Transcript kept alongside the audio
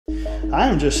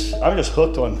I'm just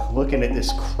hooked on looking at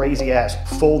this crazy ass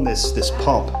fullness, this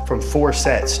pump from 4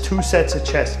 sets. 2 sets of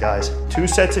chest, guys. 2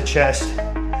 sets of chest,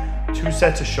 2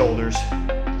 sets of shoulders.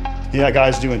 Yeah,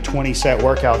 guys doing 20 set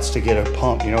workouts to get a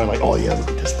pump, you know, and like, oh yeah, look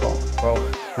at this pump.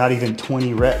 Bro, not even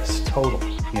 20 reps total,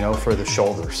 you know, for the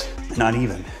shoulders. Not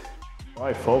even. All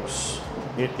right, folks,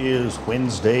 it is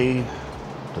Wednesday,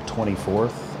 the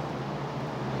 24th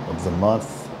of the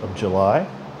month of July.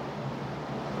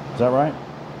 Is that right?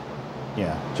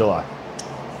 Yeah, July.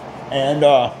 And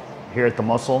here at the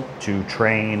Muscle to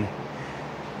train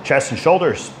chest and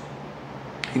shoulders.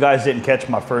 You guys didn't catch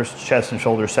my first chest and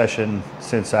shoulder session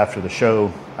since after the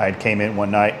show. I came in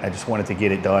one night. I just wanted to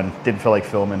get it done. Didn't feel like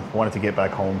filming. Wanted to get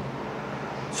back home.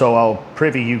 So I'll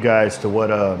privy you guys to what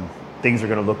things are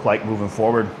going to look like moving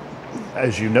forward.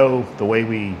 As you know, the way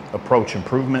we approach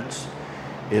improvements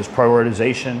is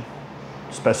prioritization,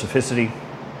 specificity,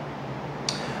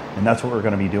 and that's what we're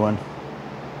going to be doing.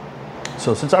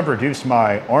 So since I've reduced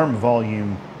my arm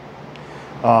volume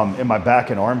in my back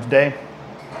and arms day,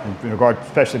 in regard,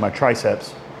 especially my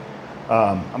triceps,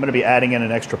 I'm going to be adding in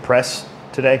an extra press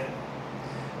today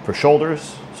for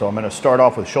shoulders. So I'm going to start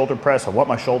off with shoulder press. I want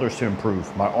my shoulders to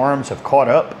improve. My arms have caught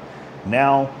up.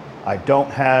 Now I don't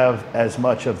have as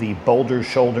much of the boulder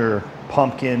shoulder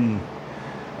pumpkin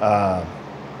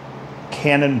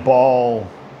cannonball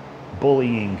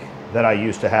bullying that I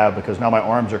used to have, because now my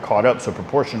arms are caught up. So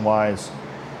proportion wise,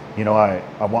 you know, I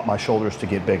want my shoulders to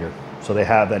get bigger, so they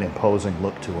have that imposing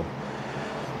look to them.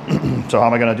 So how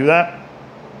am I going to do that?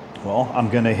 Well, I'm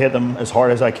going to hit them as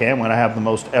hard as I can when I have the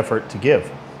most effort to give,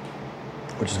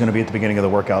 which is going to be at the beginning of the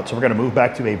workout. So we're going to move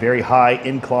back to a very high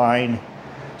incline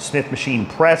Smith machine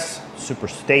press, super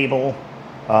stable.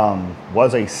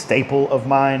 Was a staple of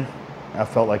mine. I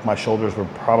felt like my shoulders were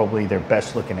probably their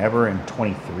best looking ever in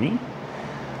 23.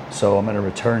 So I'm going to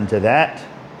return to that.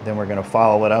 Then we're going to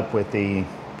follow it up with the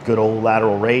good old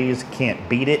lateral raise. Can't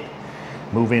beat it.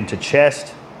 Move into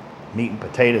chest. Meat and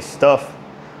potato stuff,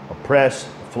 a press,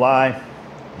 a fly,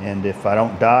 and if I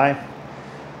don't die,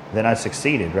 then I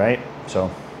succeeded, right? So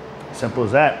simple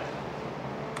as that.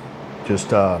 Just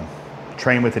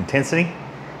train with intensity,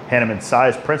 Hanneman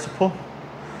size principle.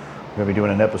 We're gonna be doing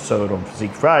an episode on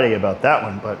Physique Friday about that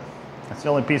one, but that's the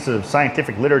only piece of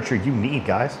scientific literature you need,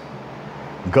 guys.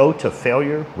 Go to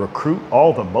failure, recruit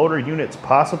all the motor units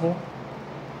possible.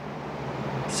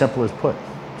 Simple as put.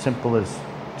 Simply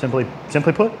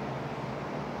put.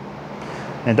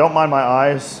 And don't mind my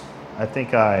eyes. I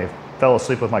think I fell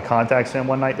asleep with my contacts in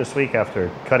one night this week after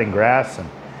cutting grass, and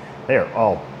they are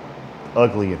all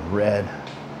ugly and red.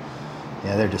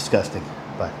 Yeah, they're disgusting.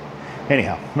 But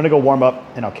anyhow, I'm gonna go warm up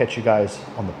and I'll catch you guys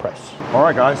on the press. All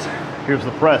right, guys, here's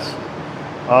the press.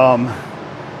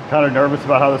 Kind of nervous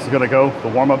about how this is gonna go. The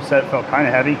warm-up set felt kind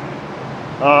of heavy.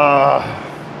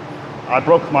 I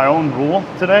broke my own rule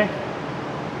today,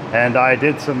 and I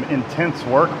did some intense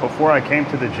work before I came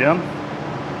to the gym.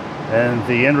 And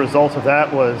the end result of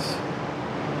that was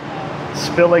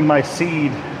spilling my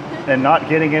seed and not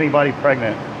getting anybody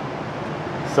pregnant.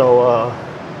 So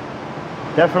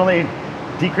definitely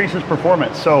decreases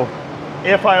performance. So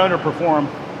if I underperform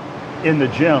in the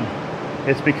gym,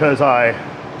 it's because I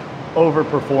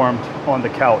overperformed on the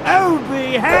couch. Oh,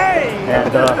 behave!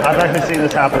 And I've actually seen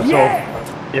this happen. Yeah.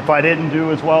 So if I didn't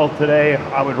do as well today,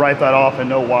 I would write that off and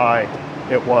know why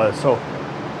it was. So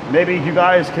maybe you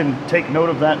guys can take note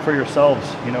of that for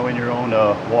yourselves, you know, in your own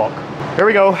walk. Here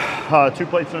we go. 2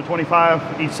 plates and a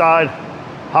 25 each side,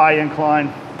 high incline.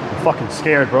 I'm fucking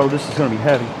scared, bro. This is gonna be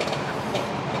heavy.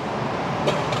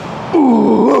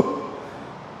 Ooh.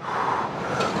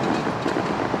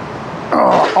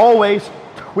 Always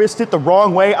twist it the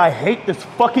wrong way. I hate this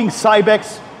fucking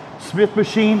Cybex Smith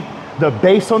machine. The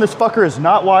base on this fucker is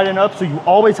not wide enough, so you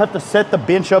always have to set the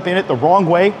bench up in it the wrong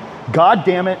way. God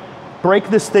damn it. Break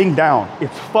this thing down.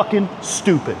 It's fucking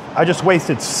stupid. I just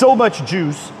wasted so much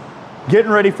juice getting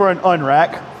ready for an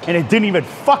unrack, and it didn't even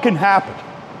fucking happen.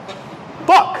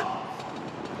 Fuck!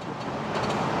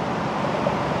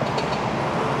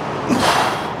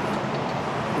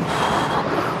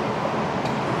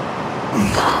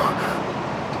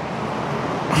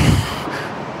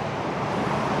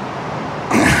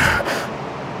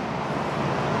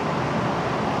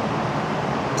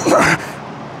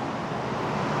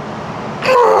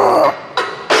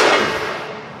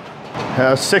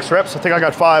 Yeah, 6 reps. I think I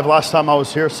got 5 last time I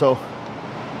was here, so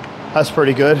that's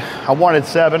pretty good. I wanted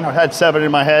 7. I had 7 in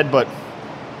my head, but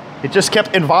it just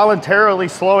kept involuntarily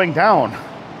slowing down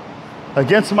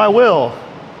against my will,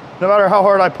 no matter how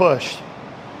hard I pushed.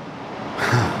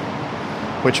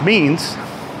 Which means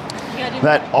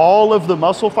that all of the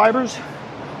muscle fibers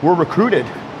were recruited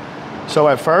So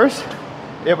at first,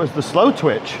 it was the slow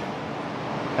twitch.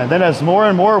 And then as more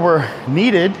and more were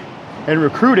needed and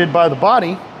recruited by the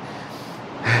body,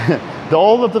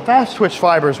 all of the fast twitch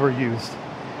fibers were used.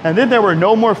 And then there were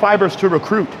no more fibers to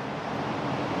recruit.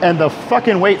 And the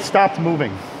fucking weight stopped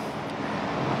moving.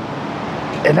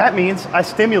 And that means I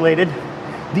stimulated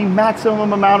the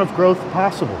maximum amount of growth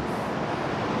possible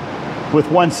with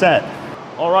one set.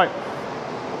 All right,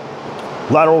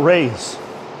 lateral raise,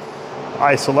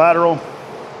 isolateral,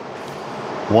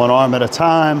 one arm at a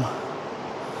time.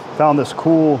 Found this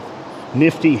cool,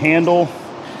 nifty handle.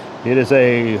 It is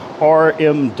a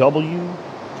RMW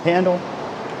handle.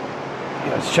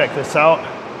 Let's check this out.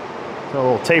 Got a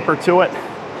little taper to it.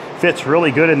 Fits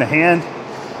really good in the hand.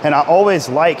 And I always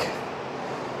like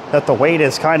that the weight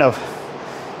is kind of,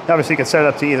 obviously you can set it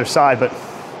up to either side, but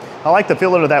I like the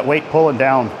feeling of that weight pulling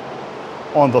down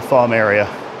on the thumb area.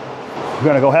 We're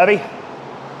gonna go heavy.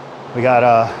 We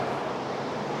got,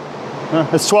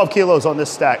 it's 12 kilos on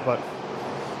this stack, but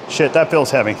shit, that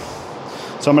feels heavy.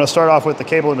 So I'm gonna start off with the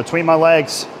cable in between my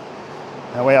legs.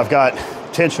 That way I've got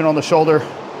tension on the shoulder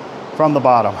from the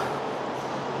bottom.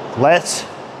 Let's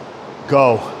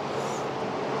go.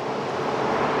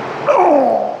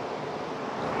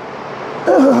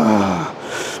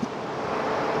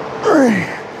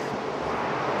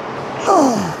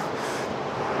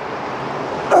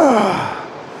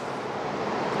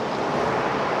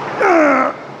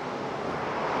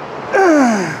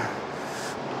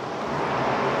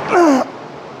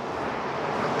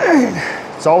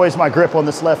 It's always my grip on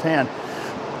this left hand.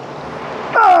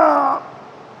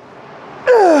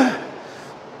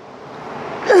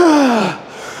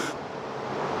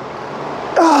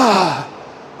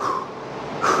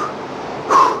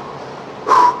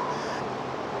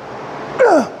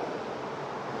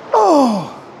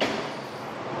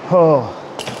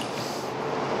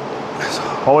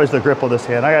 Always the grip on this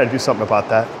hand. I gotta do something about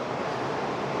that.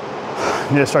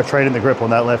 I need to start training the grip on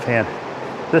that left hand.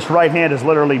 This right hand is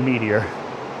literally meteor.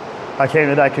 I came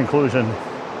to that conclusion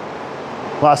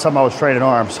last time I was training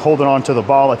arms, holding on to the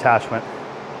ball attachment.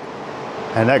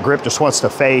 And that grip just wants to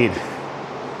fade.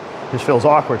 Just feels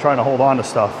awkward trying to hold on to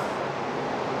stuff.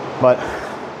 But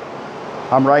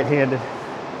I'm right-handed,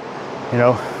 you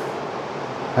know,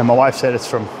 and my wife said it's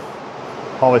from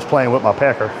always playing with my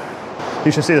pecker.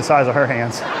 You should see the size of her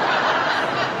hands.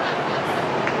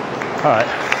 All right.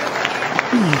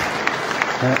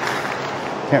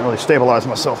 Can't really stabilize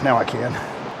myself. Now I can.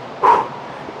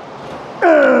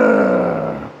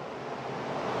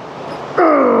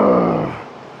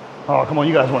 Oh, come on,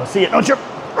 you guys want to see it, don't you?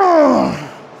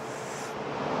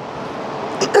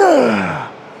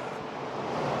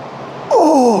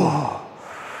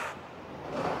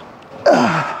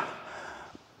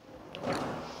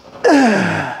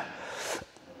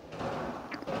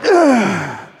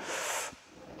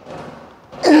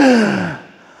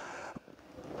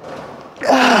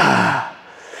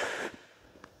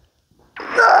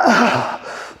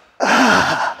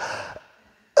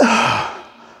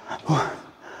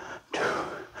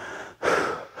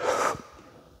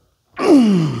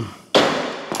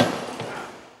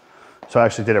 So I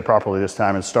actually did it properly this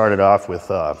time and started off with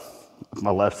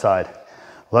my left side,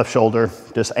 left shoulder,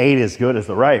 just ain't as good as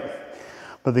the right.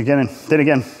 But then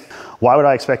again, why would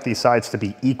I expect these sides to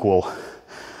be equal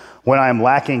when I am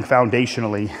lacking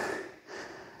foundationally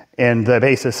in the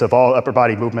basis of all upper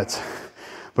body movements,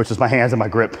 which is my hands and my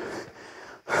grip?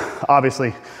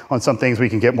 Obviously, on some things we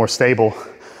can get more stable,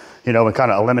 you know, and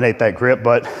kind of eliminate that grip,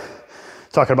 but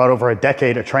talking about over a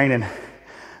decade of training,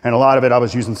 and a lot of it I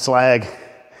was using slag.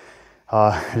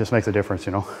 It just makes a difference,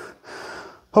 you know.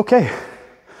 Okay,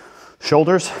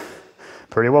 shoulders,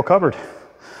 pretty well covered.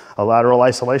 A lateral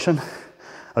isolation,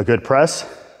 a good press.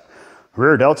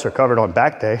 Rear delts are covered on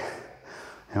back day.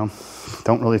 You know,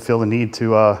 don't really feel the need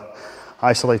to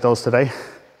isolate those today.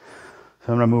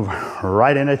 So I'm gonna move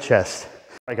right into chest.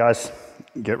 All right, guys,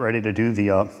 get ready to do the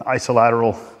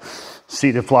isolateral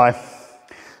seated fly.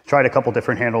 Tried a couple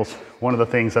different handles. One of the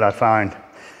things that I find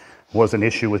was an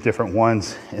issue with different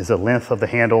ones is the length of the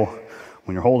handle.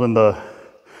 When you're holding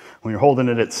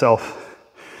it itself,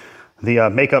 the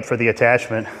makeup for the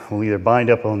attachment will either bind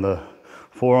up on the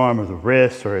forearm or the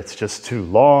wrist, or it's just too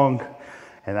long,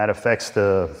 and that affects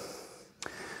the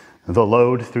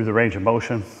load through the range of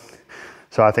motion.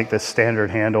 So I think this standard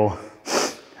handle,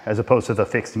 as opposed to the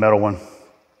fixed metal one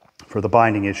for the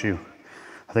binding issue,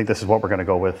 I think this is what we're gonna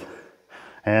go with.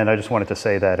 And I just wanted to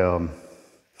say that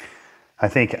I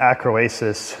think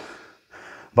Acroasis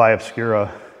by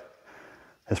Obscura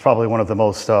is probably one of the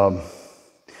most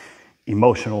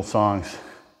emotional songs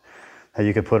that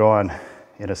you could put on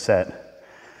in a set.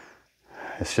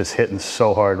 It's just hitting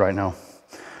so hard right now.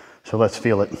 So let's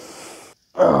feel it.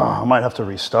 Oh, I might have to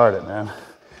restart it, man.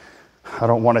 I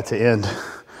don't want it to end.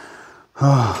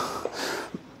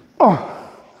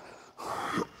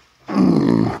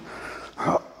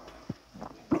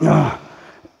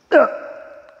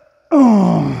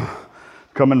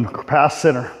 Coming past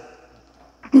center.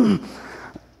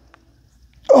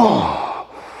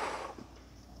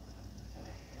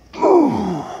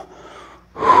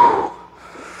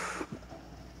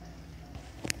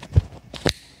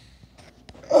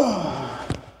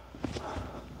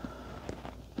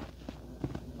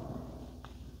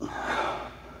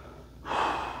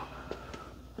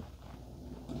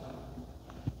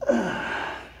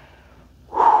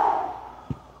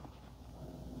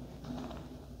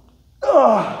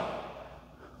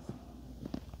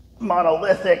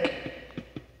 Monolithic.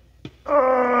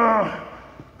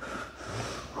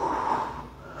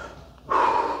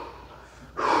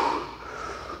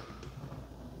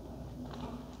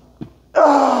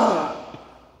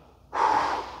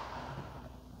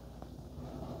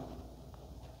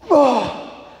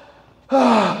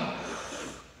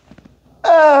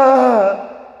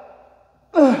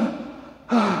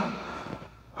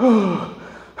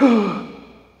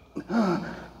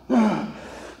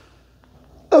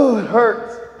 Oh, it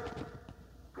hurts.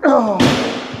 Oh.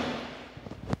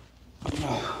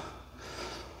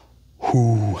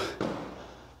 Whew.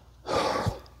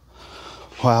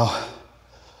 Wow,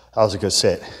 that was a good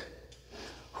set.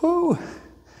 Whew.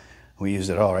 We used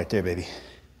it all right there, baby.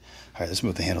 All right, let's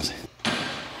move the handles.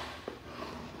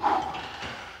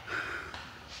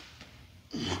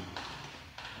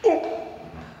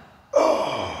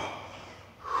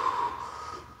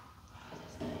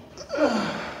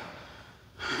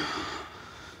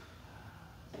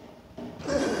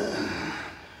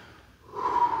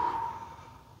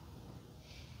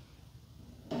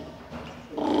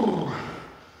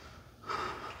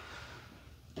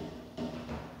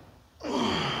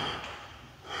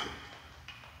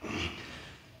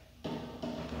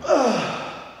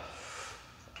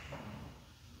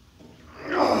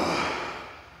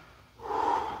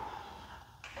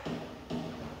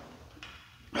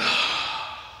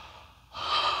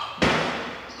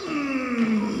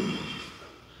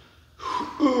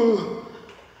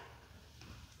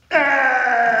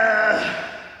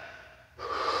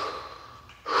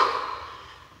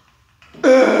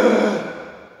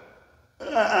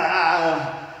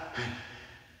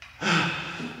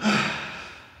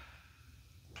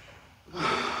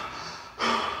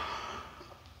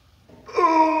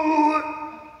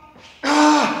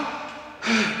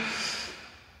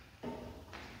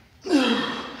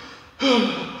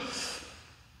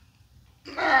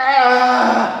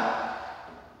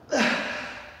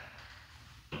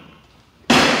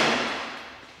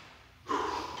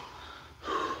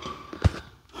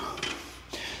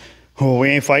 Oh, we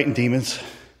ain't fighting demons.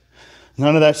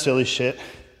 None of that silly shit.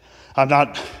 I'm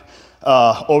not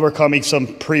overcoming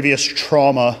some previous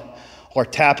trauma or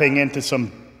tapping into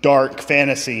some dark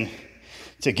fantasy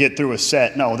to get through a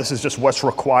set. No, this is just what's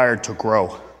required to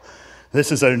grow.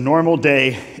 This is a normal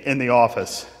day in the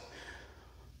office.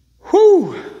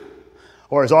 Whew!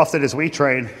 Or as often as we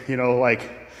train, you know,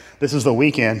 like this is the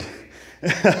weekend.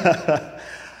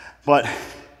 But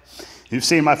you've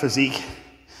seen my physique.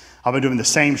 I've been doing the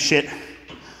same shit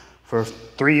for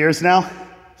 3 years now.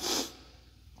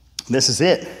 This is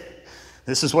it.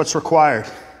 This is what's required.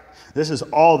 This is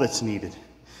all that's needed.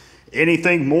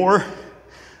 Anything more,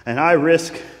 and I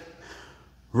risk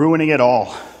ruining it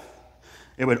all.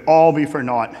 It would all be for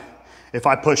naught if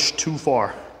I push too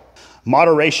far.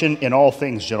 Moderation in all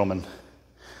things, gentlemen.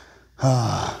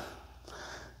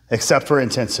 Except for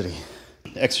intensity.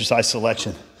 Exercise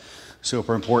selection,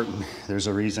 super important. There's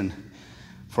a reason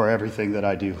for everything that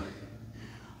I do.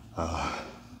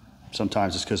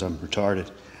 Sometimes it's because I'm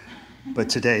retarded, but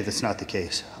today that's not the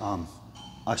case.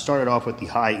 I started off with the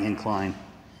high incline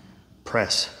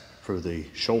press for the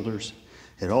shoulders.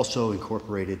 It also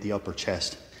incorporated the upper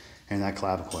chest and that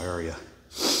clavicle area.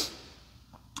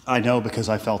 I know because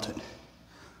I felt it.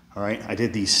 All right, I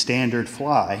did the standard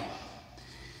fly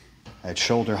at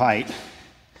shoulder height,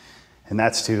 and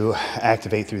that's to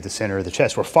activate through the center of the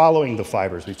chest. We're following the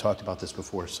fibers. We've talked about this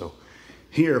before. So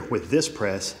here with this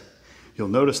press, you'll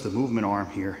notice the movement arm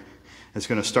here. It's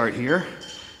gonna start here,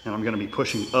 and I'm gonna be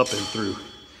pushing up and through,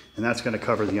 and that's gonna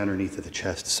cover the underneath of the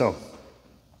chest. So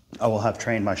I will have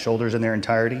trained my shoulders in their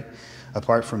entirety,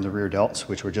 apart from the rear delts,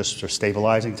 which we're just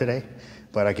stabilizing today.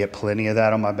 But I get plenty of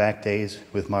that on my back days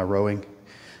with my rowing.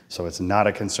 So it's not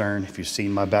a concern. If you've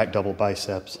seen my back double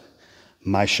biceps,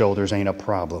 my shoulders ain't a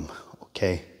problem.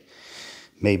 Okay,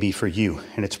 may be for you.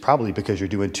 And it's probably because you're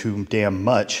doing too damn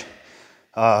much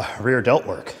rear delt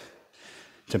work,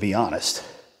 to be honest.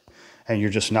 And you're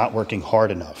just not working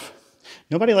hard enough.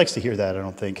 Nobody likes to hear that, I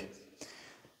don't think.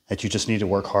 That you just need to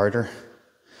work harder.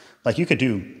 Like, you could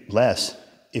do less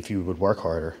if you would work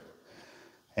harder.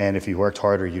 And if you worked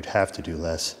harder, you'd have to do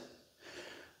less.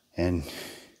 And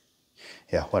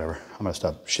yeah, whatever. I'm gonna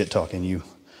stop shit talking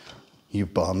you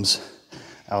bums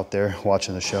out there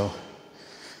watching the show,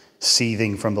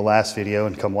 seething from the last video,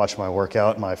 and come watch my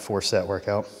workout, my 4-set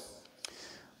workout.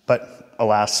 But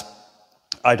alas,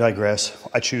 I digress.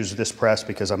 I choose this press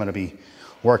because I'm gonna be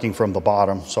working from the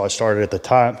bottom. So I started at the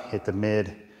top, hit the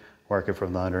mid, working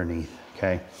from the underneath,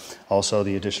 okay? Also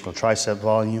the additional tricep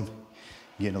volume,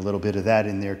 getting a little bit of that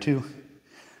in there too.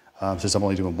 Since I'm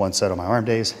only doing 1 set on my arm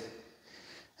days,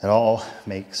 it all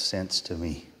makes sense to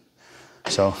me.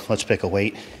 So let's pick a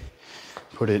weight,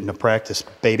 put it into practice,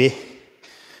 baby.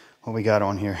 What we got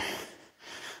on here?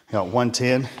 We got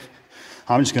 110.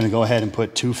 I'm just gonna go ahead and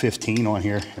put 215 on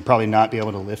here and probably not be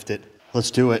able to lift it.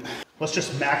 Let's do it. Let's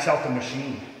just max out the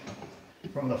machine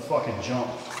from the fucking jump.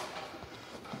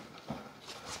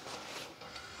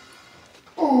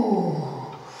 Ooh.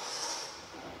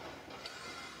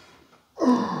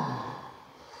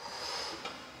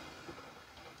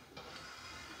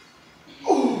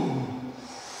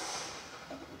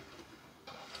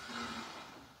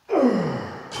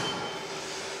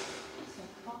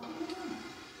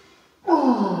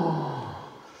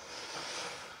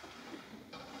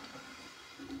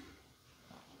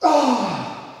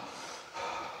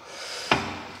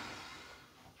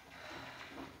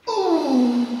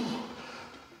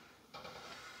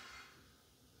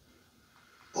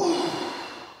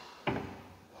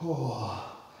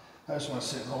 Oh, I just want to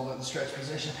sit and hold it in the stretch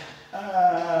position.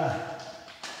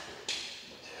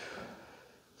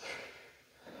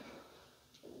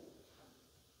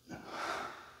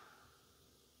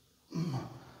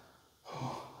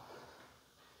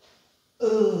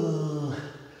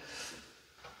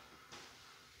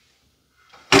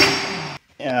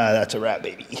 Yeah, that's a wrap,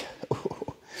 baby.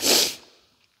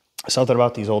 Something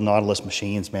about these old Nautilus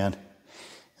machines, man.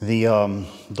 The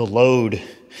load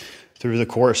through the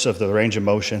course of the range of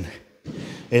motion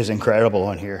is incredible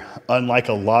on here. Unlike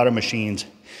a lot of machines,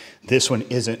 this one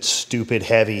isn't stupid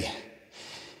heavy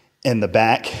in the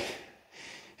back.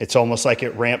 It's almost like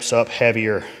it ramps up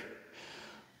heavier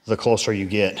the closer you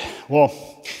get.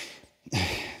 Well,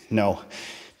 no.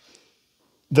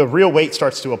 The real weight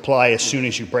starts to apply as soon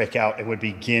as you break out and would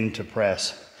begin to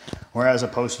press. Whereas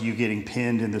opposed to you getting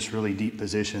pinned in this really deep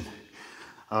position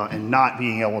and not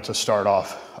being able to start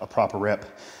off a proper rep.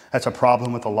 That's a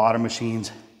problem with a lot of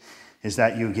machines, is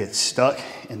that you get stuck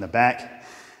in the back.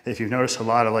 If you've noticed, a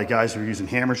lot of like guys who are using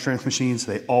hammer strength machines,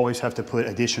 they always have to put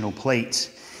additional plates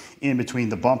in between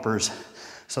the bumpers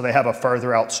so they have a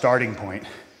further out starting point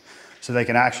so they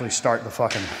can actually start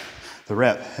the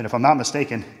rep. And if I'm not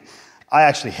mistaken, I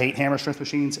actually hate hammer strength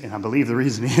machines, and I believe the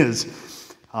reason is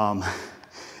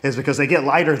because they get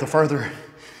lighter the further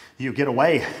you get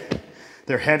away.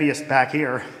 They're heaviest back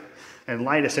here and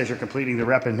lightest as you're completing the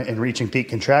rep and reaching peak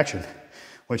contraction,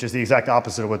 which is the exact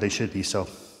opposite of what they should be. So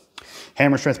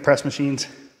hammer strength press machines,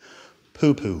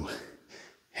 poo-poo.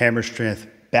 Hammer strength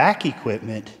back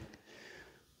equipment,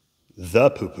 the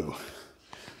poo-poo,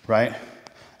 right?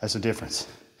 That's the difference.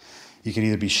 You can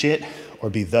either be shit or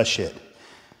be the shit.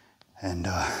 And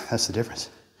that's the difference.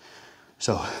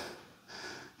 So,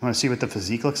 you wanna see what the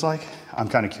physique looks like? I'm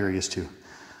kind of curious too.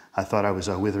 I thought I was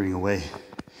withering away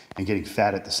and getting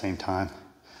fat at the same time.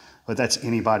 But that's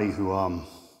anybody who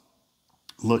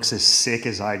looks as sick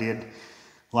as I did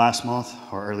last month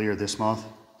or earlier this month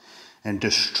and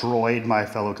destroyed my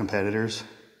fellow competitors.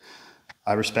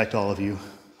 I respect all of you.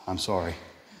 I'm sorry.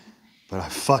 But I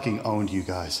fucking owned you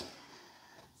guys.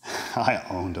 I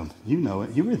owned them. You know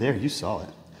it. You were there. You saw it.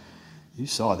 You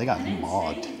saw it. They got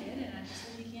mobbed.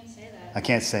 I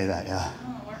can't say that, yeah.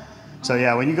 So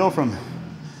yeah, when you go from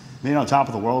being on top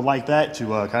of the world like that to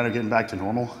kind of getting back to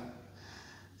normal,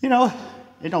 you know,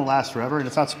 it don't last forever and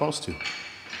it's not supposed to.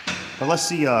 But let's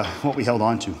see what we held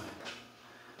on to.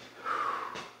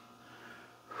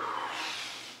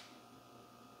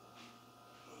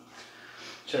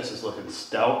 Chest is looking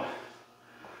stout.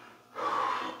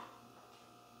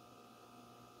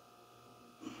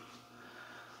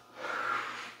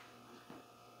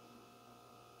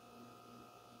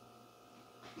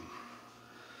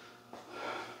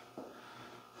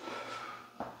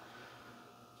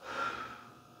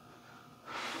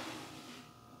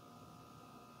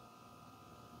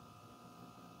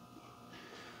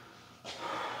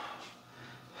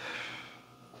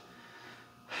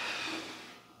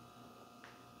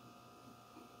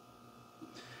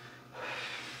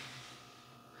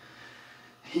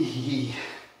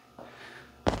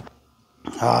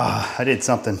 I did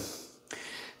something.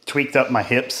 Tweaked up my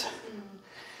hips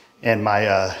and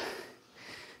my,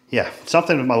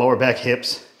 something with my lower back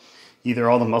hips. Either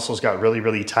all the muscles got really,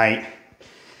 really tight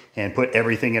and put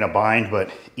everything in a bind,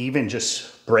 but even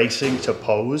just bracing to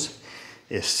pose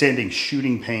is sending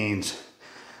shooting pains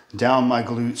down my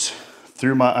glutes,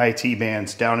 through my IT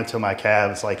bands, down into my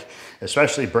calves, like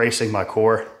especially bracing my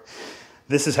core.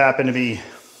 This has happened to me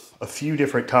a few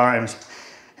different times,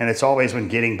 and it's always when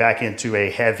getting back into a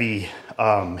heavy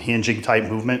hinging type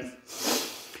movement.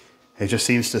 It just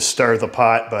seems to stir the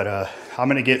pot, but I'm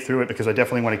gonna get through it because I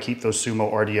definitely want to keep those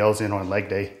sumo RDLs in on leg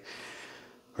day.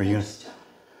 Are you gonna?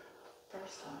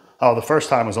 First time. Oh, the first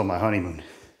time was on my honeymoon.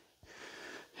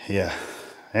 Yeah,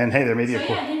 and hey, there may be a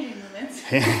hinging movements.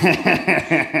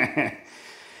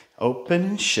 Open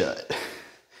and shut.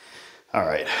 All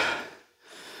right,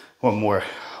 one more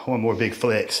big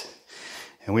flex,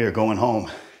 and we are going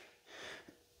home.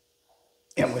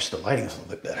 Yeah, I wish the lighting was a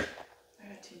little bit better.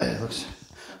 It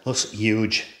looks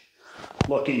huge.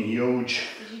 Looking huge.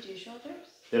 Did you do shoulders?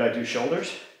 Did I do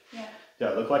shoulders? Yeah. Did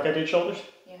I look like I did shoulders?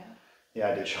 Yeah. Yeah,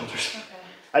 I did shoulders. Okay.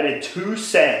 I did 2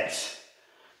 sets.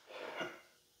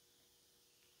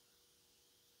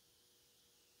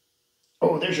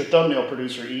 Oh, there's your thumbnail,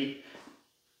 producer E.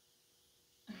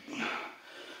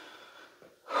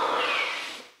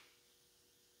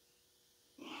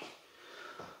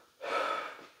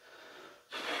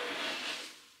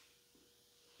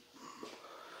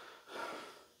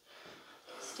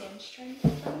 Stand straight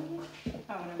in front of me?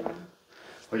 Oh, never mind.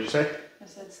 What did you say? I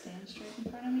said stand straight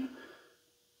in front of me.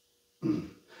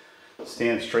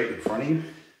 Stand straight in front of you?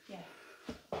 Yeah.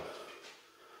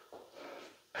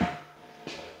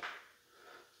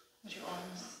 With your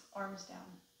arms down.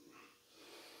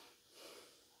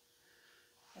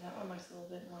 Yeah, that one looks a little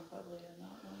bit more bubbly than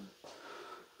that one.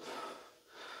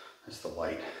 That's the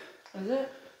light. Is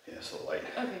it? Yeah, it's the light.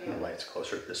 Okay, good. The light's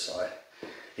closer to this side.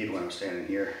 Even when I'm standing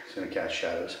here, it's going to cast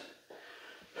shadows.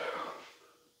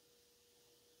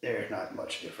 They're not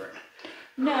much different.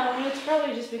 No, and it's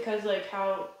probably just because like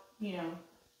how, you know,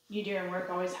 you during work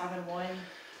always having one.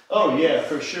 Oh yeah,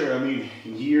 for sure. I mean,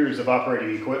 years of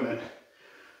operating equipment.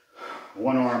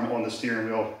 One arm on the steering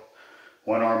wheel,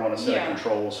 one arm on a set of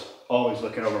controls, always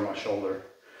looking over my shoulder.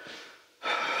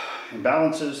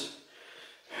 Imbalances,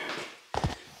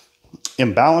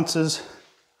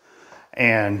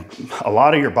 and a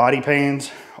lot of your body pains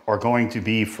are going to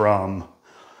be from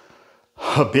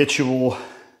habitual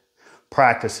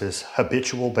practices,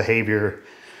 habitual behavior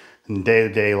in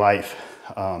day-to-day life,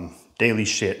 daily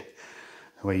shit.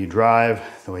 The way you drive,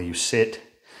 the way you sit.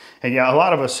 And yeah, a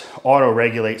lot of us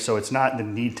auto-regulate, so it's not the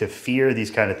need to fear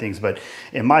these kind of things. But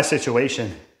in my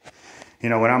situation, you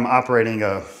know, when I'm operating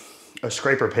a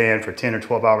scraper pan for 10 or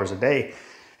 12 hours a day,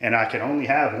 and I can only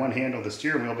have one hand on the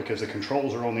steering wheel because the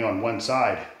controls are only on one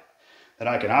side that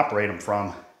I can operate them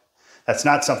from, that's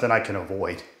not something I can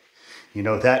avoid. You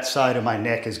know, that side of my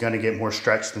neck is going to get more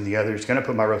stretched than the other. It's going to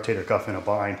put my rotator cuff in a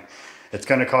bind. It's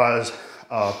going to cause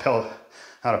not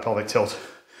a pelvic tilt,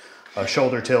 a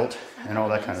shoulder tilt, and all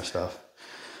that kind of stuff,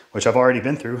 which I've already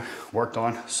been through, worked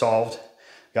on, solved,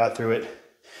 got through it.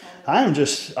 I'm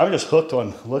just hooked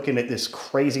on looking at this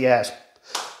crazy ass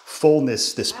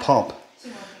fullness, this pump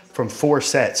from 4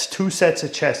 sets, 2 sets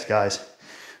of chest, guys,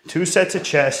 2 sets of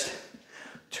chest,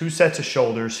 2 sets of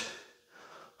shoulders.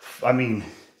 I mean,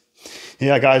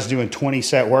 yeah, guys doing 20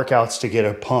 set workouts to get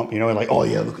a pump, you know, and like, oh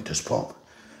yeah, look at this pump.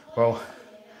 Well,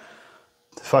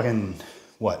 fucking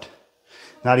what?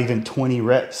 Not even 20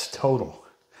 reps total,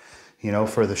 you know,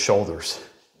 for the shoulders.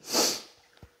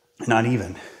 Not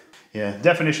even. Yeah,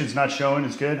 definition's not showing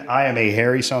is good. I am a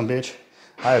hairy son of a bitch.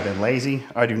 I have been lazy.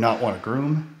 I do not want to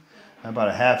groom. About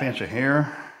a ½ inch of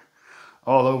hair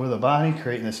all over the body,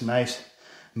 creating this nice,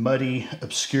 muddy,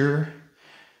 obscure.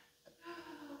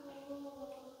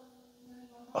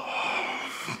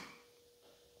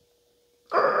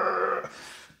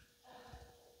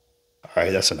 All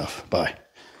right, that's enough. Bye.